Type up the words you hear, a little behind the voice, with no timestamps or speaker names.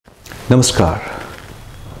Namaskar.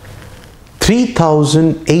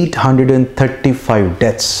 3,835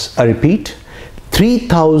 deaths. I repeat,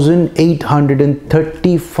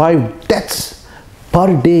 3,835 deaths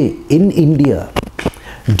per day in India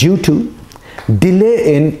due to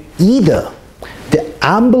delay in either the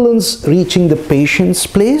ambulance reaching the patient's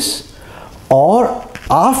place or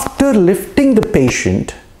after lifting the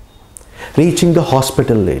patient reaching the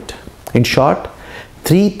hospital late. In short,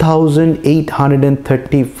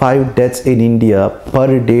 3,835 deaths in India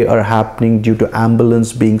per day are happening due to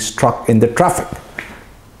ambulance being struck in the traffic.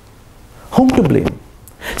 Whom to blame?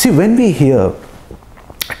 See, when we hear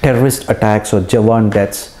terrorist attacks or Jawan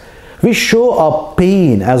deaths, we show our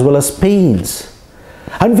pain as well as pains.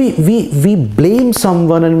 And we blame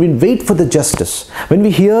someone and we wait for the justice. When we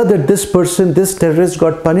hear that this person, this terrorist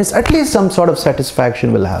got punished, at least some sort of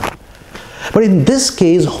satisfaction will have. But in this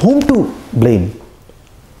case, whom to blame?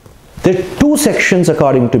 There are two sections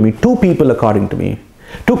according to me, two people according to me,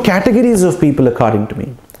 two categories of people according to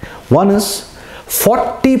me. One is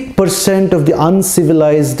 40% of the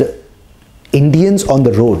uncivilized Indians on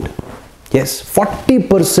the road. Yes,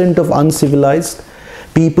 40% of uncivilized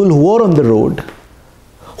people who are on the road,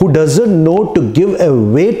 who doesn't know to give a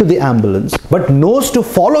way to the ambulance, but knows to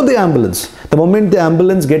follow the ambulance. The moment the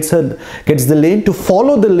ambulance gets the lane, to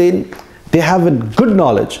follow the lane, they have a good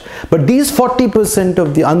knowledge. But these 40%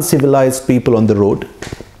 of the uncivilized people on the road,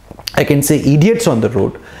 I can say idiots on the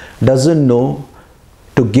road, doesn't know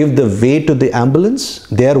to give the way to the ambulance.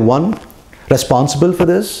 They are one responsible for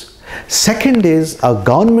this. Second is a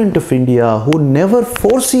government of India who never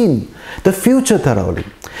foreseen the future thoroughly.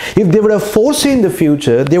 If they would have foreseen the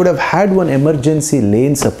future, they would have had one emergency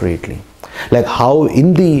lane separately. Like how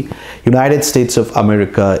in the United States of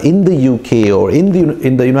America, in the UK or in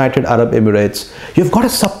the United Arab Emirates, you've got a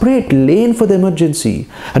separate lane for the emergency.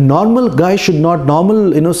 A normal guy should not,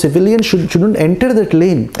 civilian shouldn't enter that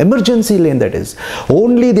lane, emergency lane that is.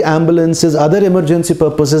 Only the ambulances, other emergency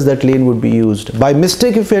purposes, that lane would be used. By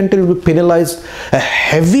mistake, if you enter, you would be penalized a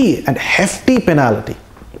heavy and hefty penalty.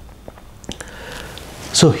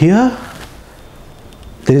 So here,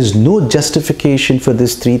 there is no justification for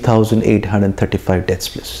this 3,835 deaths,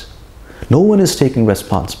 please. No one is taking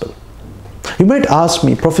responsible. You might ask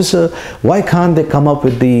me, Professor, why can't they come up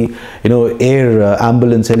with the air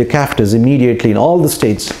ambulance helicopters immediately in all the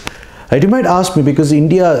states? Right? You might ask me because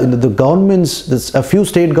India, the governments, a few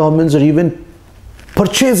state governments are even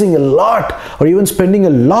purchasing a lot or even spending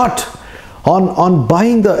a lot on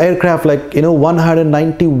buying the aircraft, like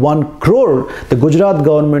 191 crore the Gujarat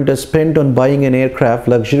government has spent on buying an aircraft,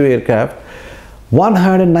 luxury aircraft.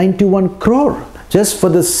 191 crore just for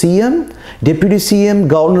the CM, deputy CM,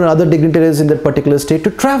 governor and other dignitaries in that particular state to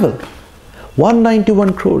travel.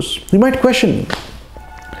 191 crores. You might question,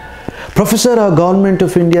 Professor, our government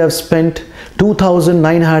of India have spent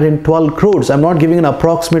 2,912 crores. I'm not giving an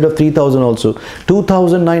approximate of 3,000 also.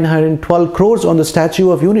 2,912 crores on the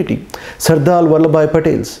Statue of Unity, Sardar Vallabhbhai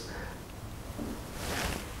Patel's.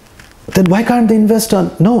 Then why can't they invest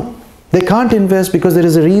on? No, they can't invest because there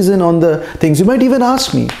is a reason on the things. You might even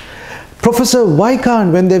ask me, Professor, why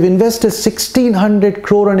can't, when they've invested 1,600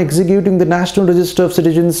 crore on executing the National Register of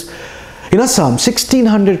Citizens in Assam,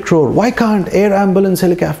 1,600 crore, why can't air ambulance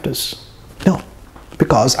helicopters? No.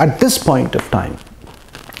 Because at this point of time,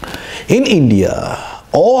 in India,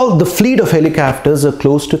 all the fleet of helicopters are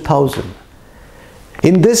close to 1,000.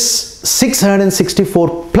 In this,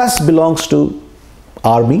 664 plus belongs to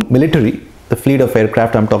army, military, the fleet of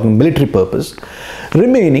aircraft, I'm talking military purpose.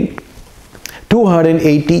 Remaining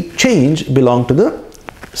 280 change belong to the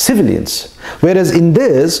civilians. Whereas in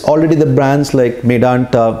this, already the brands like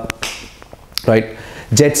Medanta, right,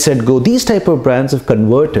 Jet Set Go, these type of brands have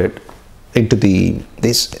converted into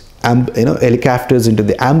helicopters into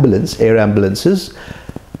the ambulance, air ambulances,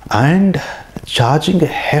 and charging a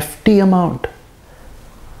hefty amount.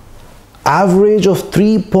 Average of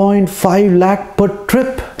 3.5 lakh per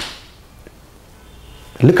trip.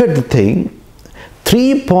 Look at the thing,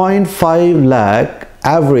 3.5 lakh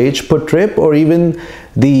average per trip, or even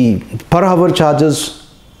the per hour charges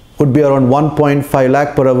would be around 1.5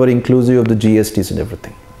 lakh per hour inclusive of the GSTs and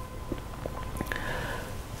everything.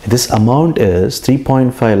 This amount is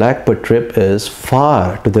 3.5 lakh per trip is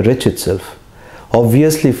far to the rich itself.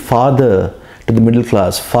 Obviously farther to the middle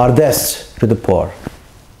class, farthest to the poor.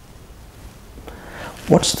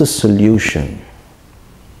 What's the solution?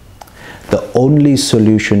 The only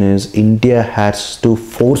solution is India has to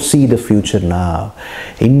foresee the future now.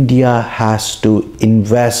 India has to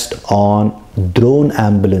invest on drone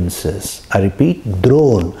ambulances. I repeat,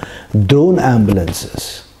 drone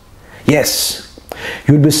ambulances. Yes,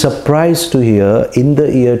 You'd be surprised to hear in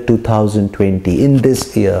the year 2020, in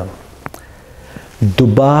this year,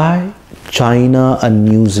 Dubai, China and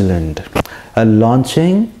New Zealand are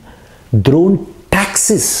launching drone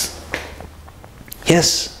taxis.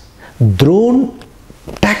 Yes, drone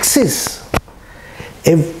taxis.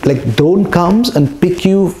 If like drone comes and pick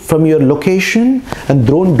you from your location and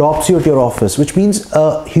drone drops you at your office, which means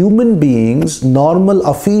a human being's normal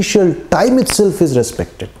official time itself is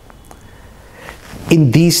respected.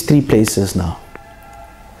 In these three places now.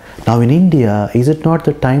 Now in India, is it not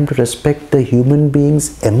the time to respect the human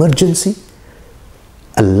being's emergency?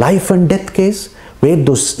 A life and death case where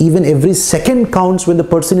those even every second counts when the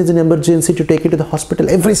person is in emergency to take it to the hospital,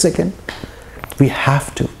 every second. We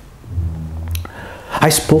have to. I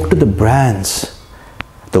spoke to the brands,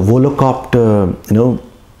 the Volocopter,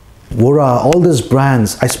 Vora, all these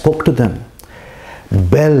brands, I spoke to them.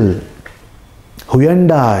 Bell,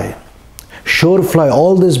 Hyundai, Surefly,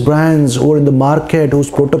 all these brands who are in the market, whose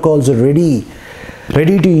protocols are ready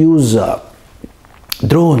to use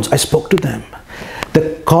drones. I spoke to them.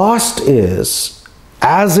 The cost is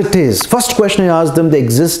as it is. First question I asked them, the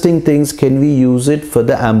existing things, can we use it for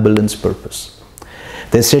the ambulance purpose?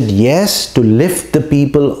 They said yes, to lift the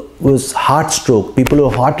people with heart stroke, people who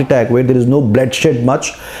have heart attack, where there is no bloodshed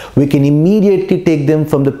much, we can immediately take them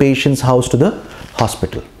from the patient's house to the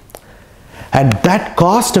hospital. And that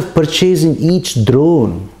cost of purchasing each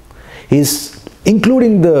drone is,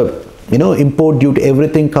 including the import duty,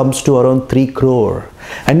 everything comes to around 3 crore.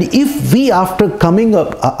 And if we, after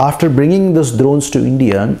bringing those drones to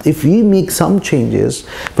India, if we make some changes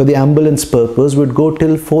for the ambulance purpose, would go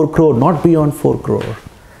till 4 crore, not beyond 4 crore.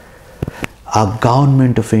 Our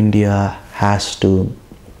government of India has to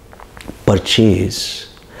purchase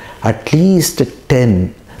at least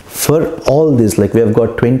 10 for all this. Like we have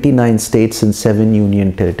got 29 states and 7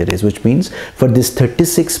 union territories, which means for these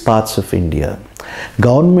 36 parts of India,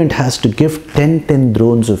 government has to give 10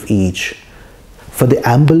 drones of each for the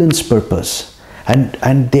ambulance purpose,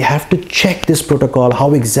 and they have to check this protocol,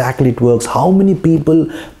 how exactly it works, how many people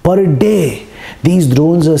per day these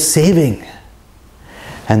drones are saving,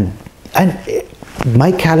 and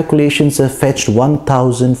my calculations have fetched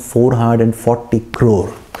 1,440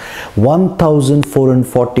 crore.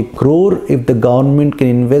 1,440 crore if the government can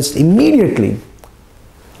invest immediately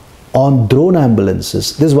on drone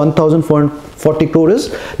ambulances. This 1,440 crore is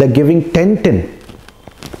like giving 10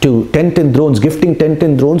 drones, gifting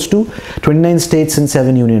 10 drones to 29 states and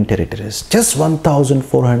 7 union territories. Just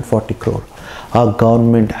 1,440 crore. Our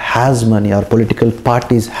government has money, our political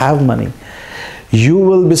parties have money. You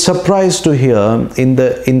will be surprised to hear in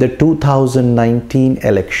the 2019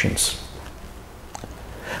 elections,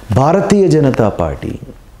 Bharatiya Janata Party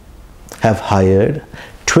have hired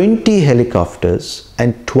 20 helicopters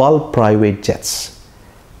and 12 private jets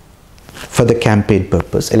for the campaign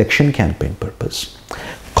purpose, election campaign purpose.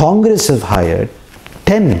 Congress have hired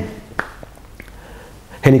 10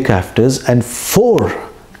 helicopters and 4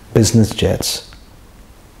 business jets,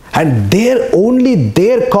 and only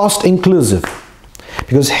their cost inclusive,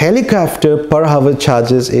 because helicopter per hour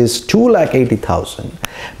charges is 2,80,000.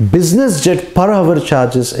 Business jet per hour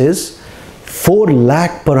charges is 4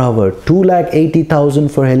 lakh per hour,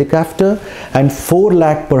 2,80,000 for helicopter and 4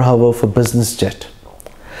 lakh per hour for business jet.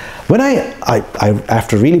 When I have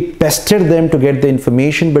to really pester them to get the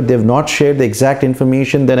information, but they've not shared the exact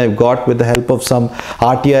information. Then I've got, with the help of some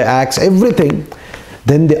RTI acts, everything.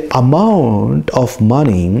 Then the amount of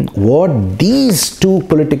money what these two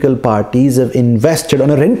political parties have invested on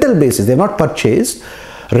a rental basis, they've not purchased,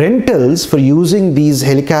 rentals for using these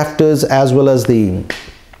helicopters as well as the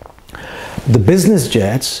business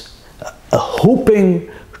jets, hoping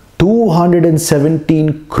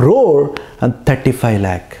 217 crore and 35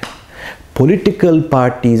 lakh. Political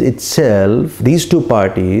parties itself, these two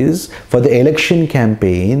parties, for the election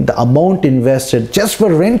campaign, the amount invested just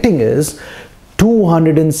for renting is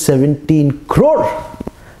 217 crore,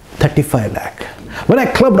 35 lakh. When I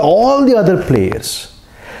clubbed all the other players,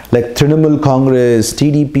 like Trinamool Congress,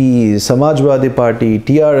 TDP, Samajwadi Party,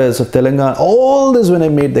 TRS of Telangana, all this, when I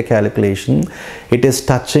made the calculation, it is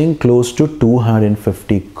touching close to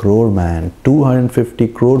 250 crore, man. 250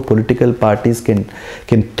 crore political parties can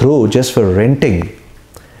throw just for renting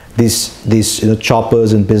these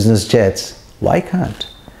choppers and business jets. Why can't?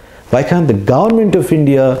 Why can't the government of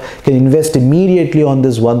India can invest immediately on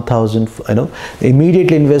this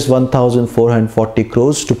immediately invest 1,440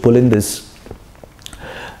 crores to pull in this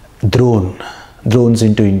drones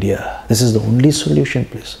into India? This is the only solution,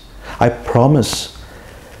 please. I promise.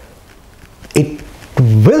 It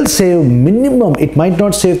will save minimum, it might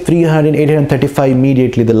not save 300, 835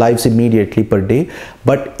 immediately, the lives immediately per day,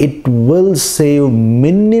 but it will save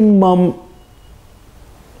minimum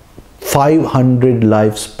 500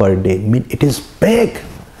 lives per day. It is big.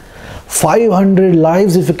 500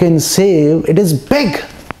 lives if you can save, it is big.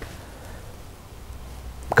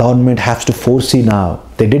 Government has to foresee now.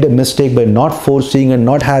 They did a mistake by not foreseeing and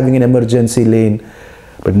not having an emergency lane.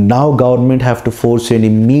 But now government have to foresee and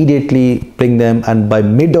immediately bring them, and by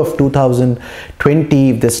mid of 2020,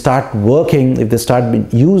 if they start working, if they start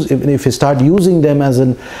if we start using them as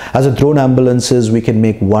a drone ambulances, we can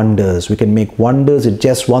make wonders. We can make wonders at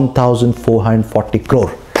just 1,440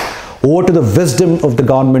 crore. Over to the wisdom of the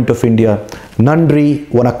government of India. Nandri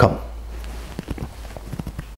Vanakkam.